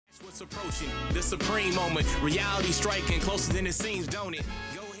What's approaching the supreme moment, reality striking closer than it seems, don't it?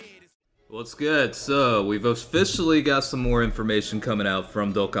 Go ahead. What's good? So we've officially got some more information coming out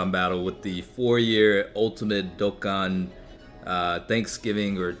from Dokkan Battle with the 4-year Ultimate Dokkan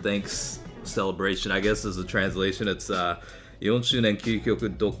Thanksgiving or Thanks celebration. I guess is the translation. It's 4周年究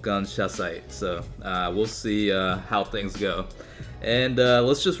極 Dokkan Shasai. So we'll see how things go. And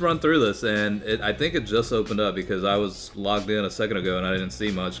let's just run through this, and I think it just opened up because I was logged in a second ago and I didn't see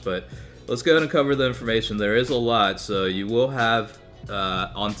much, but let's go ahead and cover the information. There is a lot, so you will have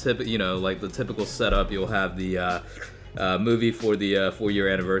like the typical setup, you'll have the movie for the 4-year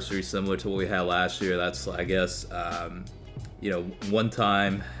anniversary, similar to what we had last year. That's, I guess, one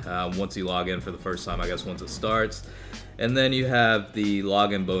time, once you log in for the first time, I guess once it starts. And then you have the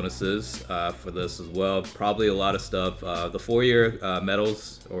login bonuses for this as well. Probably a lot of stuff. The 4-year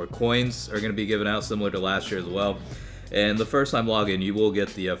medals or coins are going to be given out similar to last year as well. And the first time login, you will get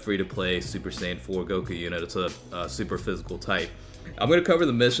the free-to-play Super Saiyan 4 Goku unit. It's a super physical type. I'm going to cover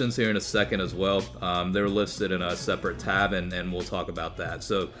the missions here in a second as well. They're listed in a separate tab, and we'll talk about that.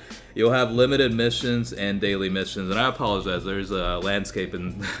 So you'll have limited missions and daily missions. And I apologize, there's a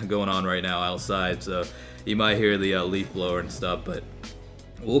landscaping going on right now outside, so you might hear the leaf blower and stuff, but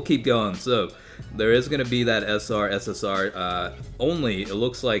we'll keep going. So there is going to be that SR, SSR only. It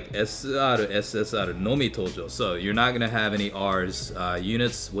looks like SR, SSR Nomi Tojo. So you're not going to have any R's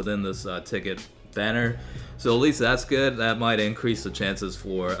units within this ticket banner. So at least that's good. That might increase the chances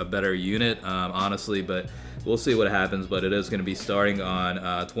for a better unit, honestly, but we'll see what happens. But it is going to be starting on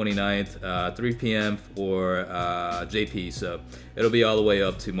 29th, 3 p.m. for JP, so it'll be all the way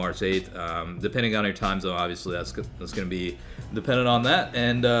up to March 8th. Depending on your time zone, obviously, that's going to be dependent on that,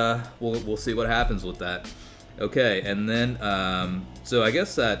 and we'll see what happens with that. Okay, and then, so I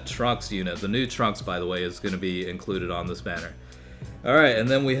guess that Trunks unit, the new Trunks, by the way, is going to be included on this banner. Alright, and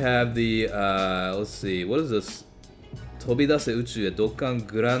then we have the, let's see, what is this? 飛び出せ宇宙へ Dokkan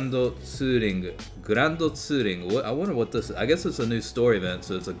Grand Touring. Grand Touring. I wonder what this is. I guess it's a new story event,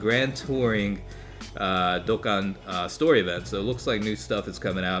 so it's a grand touring Dokkan story event. So it looks like new stuff is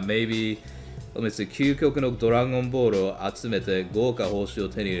coming out. Maybe, let me see, 究極のドラゴンボールを集めて豪華報酬を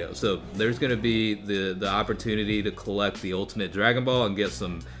手に入れよう. So there's going to be the opportunity to collect the ultimate Dragon Ball and get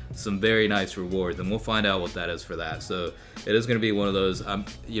some very nice rewards, and we'll find out what that is for that. So it is going to be one of those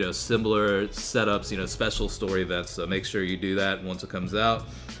similar setups, special story events, so make sure you do that once it comes out.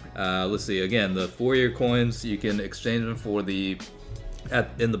 Let's see, again, the 4-year coins, you can exchange them for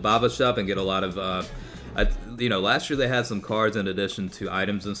in the Baba shop and get a lot of last year they had some cards in addition to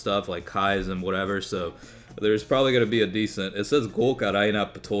items and stuff like Kais and whatever, so there's probably going to be a decent, it says Goka Raina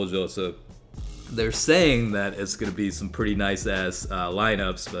Tojo, so they're saying that it's going to be some pretty nice ass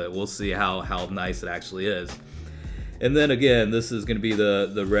lineups, but we'll see how nice it actually is. And then again, this is going to be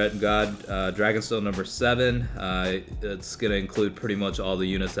the Red God Dragonstone number 7. It's going to include pretty much all the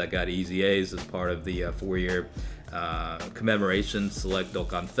units that got Easy A's as part of the 4-year commemoration Select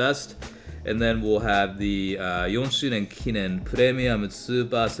Dokkan Fest. And then we'll have the 4周年記念 Premium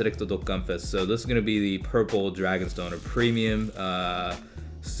Super Select Dokkan Fest. So this is going to be the purple Dragonstone or premium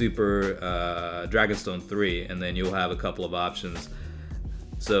Super Dragonstone 3, and then you'll have a couple of options.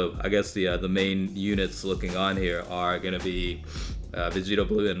 So I guess the main units looking on here are going to be Vegeta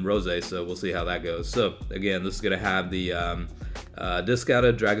Blue and Rose, so we'll see how that goes. So again, this is going to have the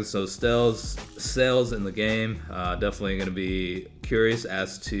discounted Dragonstone sales in the game. Definitely going to be curious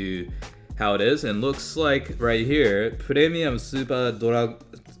as to how it is, and looks like right here, Premium Super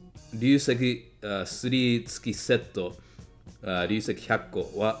Ryuseki 3付きセット流石100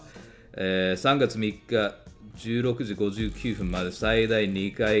個は、3月3日16時59分まで最大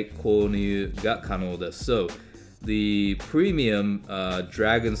2回購入が可能です。So, the premium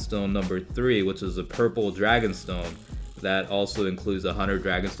Dragonstone number 3, which is a purple Dragonstone, that also includes 100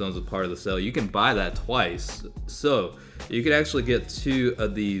 Dragonstones as part of the sale. You can buy that twice. So, you can actually get 2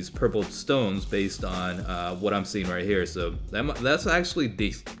 of these purple stones based on what I'm seeing right here. So, that's actually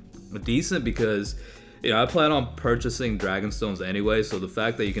decent because I plan on purchasing Dragonstones anyway, so the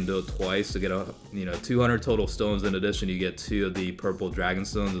fact that you can do it twice to get 200 total stones, in addition you get 2 of the purple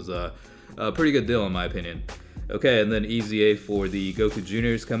Dragonstones, is a pretty good deal in my opinion. Okay, and then Easy A for the Goku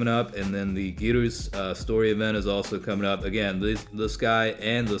Juniors coming up, and then the Giru's story event is also coming up. Again, this guy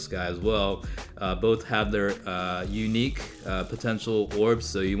and this guy as well, both have their unique potential orbs,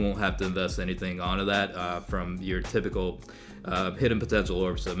 so you won't have to invest anything onto that from your typical hidden potential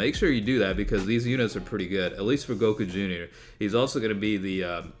orbs. So make sure you do that because these units are pretty good, at least for Goku Jr. He's also going to be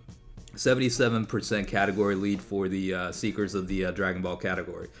the 77% category lead for the Seekers of the Dragon Ball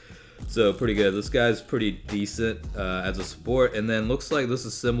category. So pretty good. This guy's pretty decent as a support. And then looks like this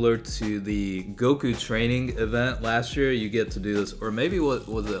is similar to the Goku training event last year. You get to do this, or maybe what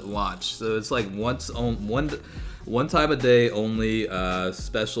was it, launch? So it's like one time a day only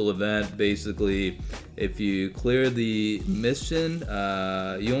special event. Basically, if you clear the mission,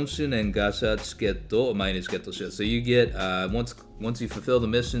 4周年ガシャチケットを毎日ゲットしよう. So you get once you fulfill the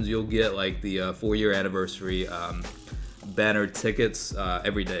missions, you'll get like the 4-year anniversary banner tickets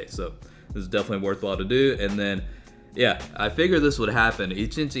every day. So this is definitely worthwhile to do. And then yeah, I figured this would happen. 1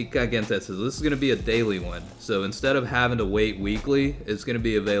日1回限定 says this is going to be a daily one. So instead of having to wait weekly, it's going to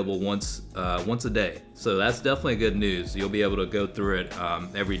be available once a day. So that's definitely good news. You'll be able to go through it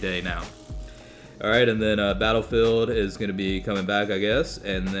every day now. All right, and then Battlefield is going to be coming back, I guess.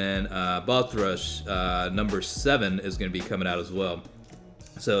 And then Boss Rush number 7 is going to be coming out as well.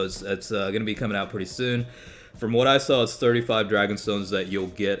 So it's going to be coming out pretty soon. From what I saw, it's 35 Dragon Stones that you'll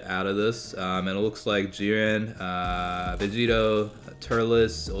get out of this. And it looks like Jiren, Vegito,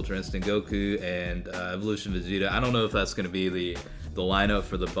 Turles, Ultra Instinct Goku, and Evolution Vegeta. I don't know if that's going to be the lineup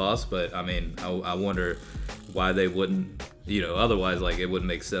for the boss, but I mean, I wonder why they wouldn't, otherwise, like, it wouldn't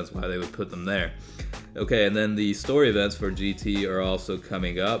make sense why they would put them there. Okay, and then the story events for GT are also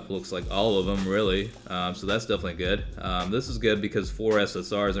coming up. Looks like all of them, really. So that's definitely good. This is good because 4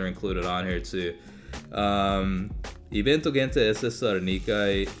 SSRs are included on here, too. イベント限定 SSR2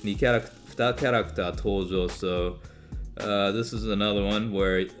 回2キャラクター登場. So this is another one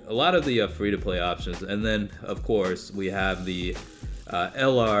where a lot of the free-to-play options, and then of course we have the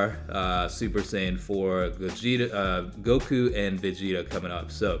LR Super Saiyan 4 Goku and Vegeta coming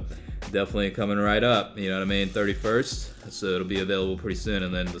up. So definitely coming right up, you know what I mean, 31st. So it'll be available pretty soon,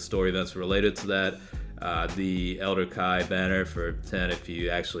 and then the story events related to that, the Elder Kai banner for 10 if you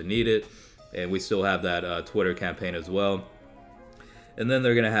actually need it. And we still have that Twitter campaign as well. And then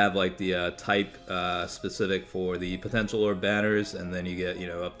they're going to have like the type specific for the potential orb banners. And then you get,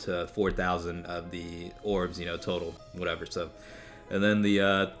 up to 4,000 of the orbs, total, whatever. So, and then the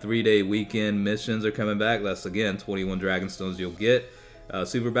 3-day weekend missions are coming back. That's, again, 21 Dragon Stones you'll get.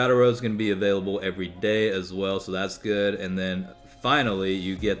 Super Battle Road is going to be available every day as well. So that's good. And then finally,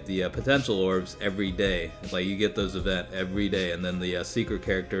 you get the potential orbs every day. Like, you get those events every day. And then the secret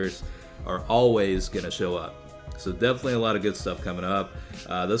characters are always going to show up. So definitely a lot of good stuff coming up.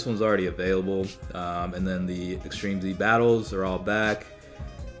 This one's already available. And then the Extreme Z battles are all back.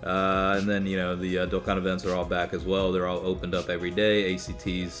 And then, the Dokkan events are all back as well. They're all opened up every day.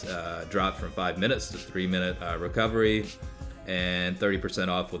 ACTs dropped from 5 minutes to 3-minute recovery. And 30%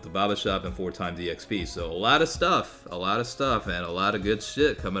 off with the Baba Shop and 4 times EXP. So a lot of stuff, and a lot of good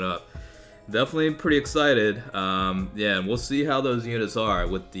shit coming up. Definitely pretty excited. Yeah, and we'll see how those units are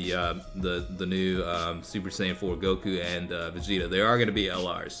with the new Super Saiyan 4 Goku and Vegeta. They are going to be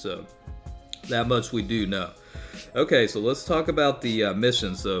LRs, so that much we do know. Okay, so let's talk about the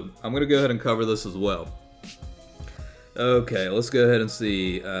missions. So I'm going to go ahead and cover this as well. Okay, let's go ahead and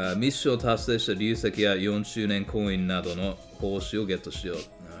see. ミッションを達成した流石や4周年コインなどの報酬をゲットしよう。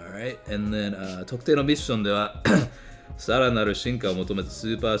Alright, and then 特定のミッションではさらなる進化を求めてス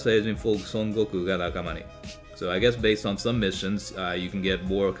ーパーサイヤ人4孫悟空が仲間に。So I guess based on some missions, you can get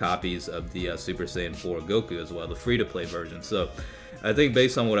more copies of the Super Saiyan 4 Goku as well, the free-to-play version. So I think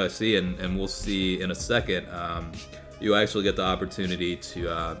based on what I see, and we'll see in a second, you actually get the opportunity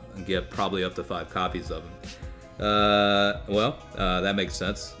to get probably up to 5 copies of them. That makes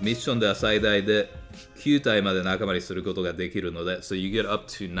sense. ミッションでは最大で9体まで仲間にすることができるので、so you get up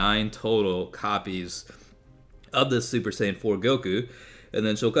to 9 total copies of this Super Saiyan 4 Goku, and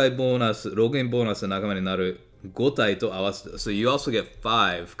then 初回ボーナス、ログインボーナスで仲間になる5体と合わせて、so you also get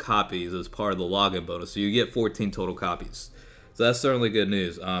 5 copies as part of the login bonus, so you get 14 total copies. So that's certainly good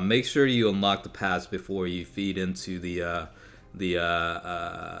news. Make sure you unlock the pass before you feed into the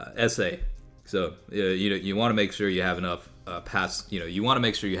essay. So you want to make sure you have enough pass. You want to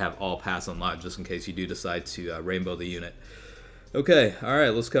make sure you have all pass unlocked just in case you do decide to rainbow the unit. Okay, all right.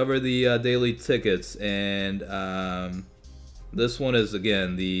 Let's cover the daily tickets, and this one is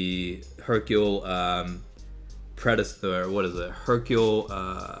again the Hercule predecessor. What is it? Hercule.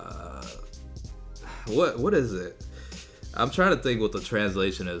 What is it? I'm trying to think what the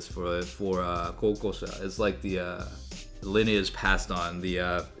translation is for Kokosha. It's like the lineage passed on,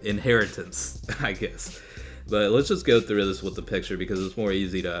 the inheritance, I guess. But let's just go through this with the picture because it's more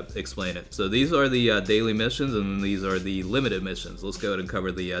easy to explain it. So these are the daily missions, and then these are the limited missions. Let's go ahead and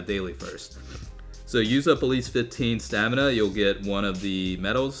cover the daily first. So use up at least 15 stamina, you'll get one of the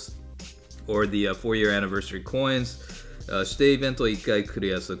medals or the 4-year anniversary coins. 指定イベントを1回ク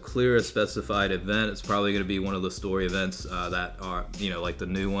リア, so clear a specified event. It's probably going to be one of the story events that are, like the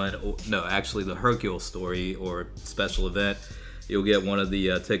new one. No, actually the Hercule story or special event. You'll get one of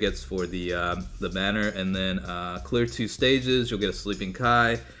the tickets for the banner, and then clear 2 stages. You'll get a sleeping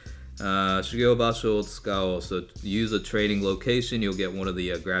Kai. Shugeo Basho o tsukao, so use a training location. You'll get one of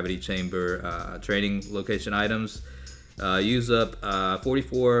the gravity chamber training location items. Use up at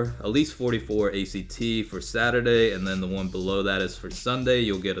least 44 ACT for Saturday, and then the one below that is for Sunday.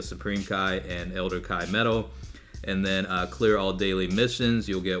 You'll get a Supreme Kai and Elder Kai medal. And then clear all daily missions.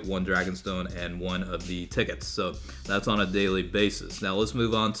 You'll get 1 Dragonstone and 1 of the tickets. So that's on a daily basis. Now let's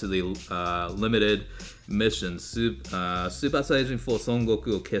move on to the limited missions. Super Saiyajin 4 Son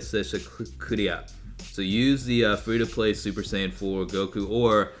Goku o Kessei shite clear. So use the free-to-play Super Saiyan 4 Goku,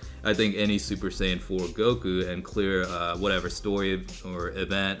 or I think any Super Saiyan 4 Goku, and clear whatever story or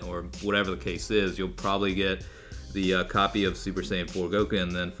event or whatever the case is. You'll probably get the copy of Super Saiyan 4 Goku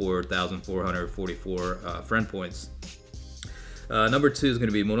and then 4,444 friend points. Number 2 is going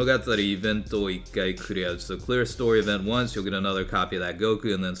to be Monogatari event o 1回クリア. So clear a story event once, you'll get another copy of that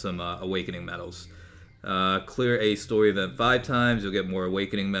Goku and then some awakening medals. Clear a story event 5 times, you'll get more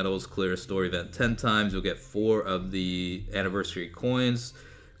awakening medals. Clear a story event 10 times, you'll get 4 of the anniversary coins.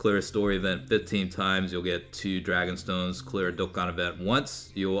 Clear a story event 15 times, you'll get 2 Dragonstones. Clear a Dokkan event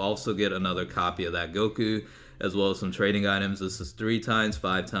once, you'll also get another copy of that Goku, as well as some trading items. This is 3 times,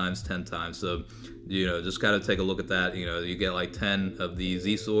 5 times, 10 times. So, just kind of take a look at that. You get like 10 of the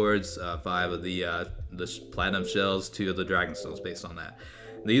Z swords, 5 of the platinum shells, 2 of the Dragonstones based on that.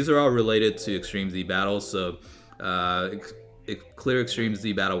 These are all related to Extreme Z battles. So, clear Extreme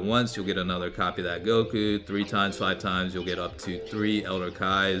Z battle once, you'll get another copy of that Goku. 3 times, 5 times, you'll get up to 3 Elder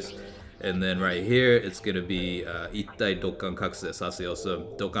Kais. And then right here, it's going to be Ittai Dokkan Kakuse Saseo. So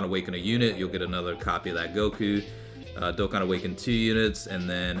Dokkan Awaken a unit, you'll get another copy of that Goku. Dokkan Awaken 2 units, and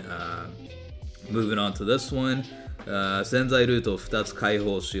then moving on to this one. Senzai Ruto 2つ開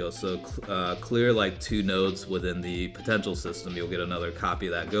放しよう. So clear like 2 nodes within the potential system, you'll get another copy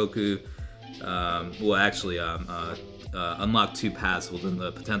of that Goku. Unlock 2 paths within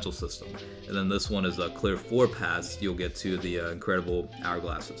the potential system. And then this one is clear 4 paths, you'll get 2 of the incredible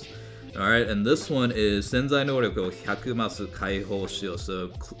hourglasses. Alright, and this one is Senzai Noryoku o 100 masu kaihou shio. So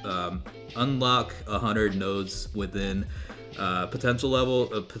unlock 100 nodes within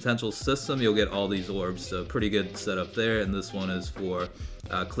potential system, you'll get all these orbs. So pretty good setup there. And this one is for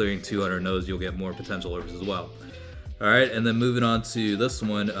clearing 200 nodes, you'll get more potential orbs as well. Alright, and then moving on to this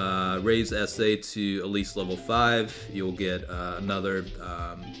one, raise SA to at least level 5, you'll get another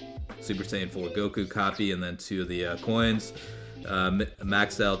Super Saiyan 4 Goku copy, and then 2 of the coins.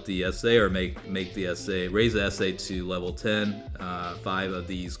 Max out the SA, or make the SA, raise the SA to level 10, 5 of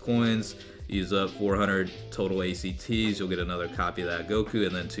these coins, use up 400 total ACTs, you'll get another copy of that Goku,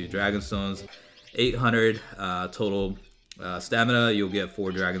 and then 2 Dragonstones. 800 total stamina, you'll get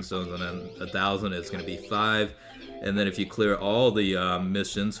 4 Dragonstones, and then 1,000 is going to be 5. And then if you clear all the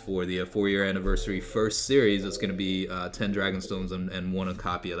missions for the 4-year anniversary first series, it's going to be 10 Dragonstones and 1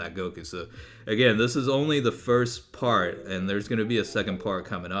 copy of that Goku. So again, this is only the first part, and there's going to be a second part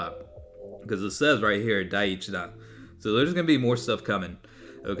coming up. Because it says right here, Daiichidan. So there's going to be more stuff coming.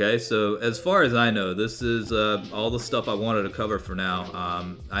 Okay, so as far as I know, this is all the stuff I wanted to cover for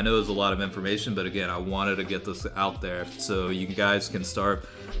now. I know there's a lot of information, but again, I wanted to get this out there so you guys can start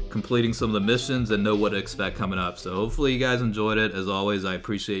completing some of the missions and know what to expect coming up. So hopefully you guys enjoyed it. As always, I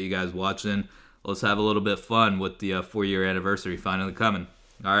appreciate you guys watching. Let's have a little bit of fun with the 4-year anniversary finally coming.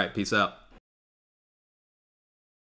 All right, peace out.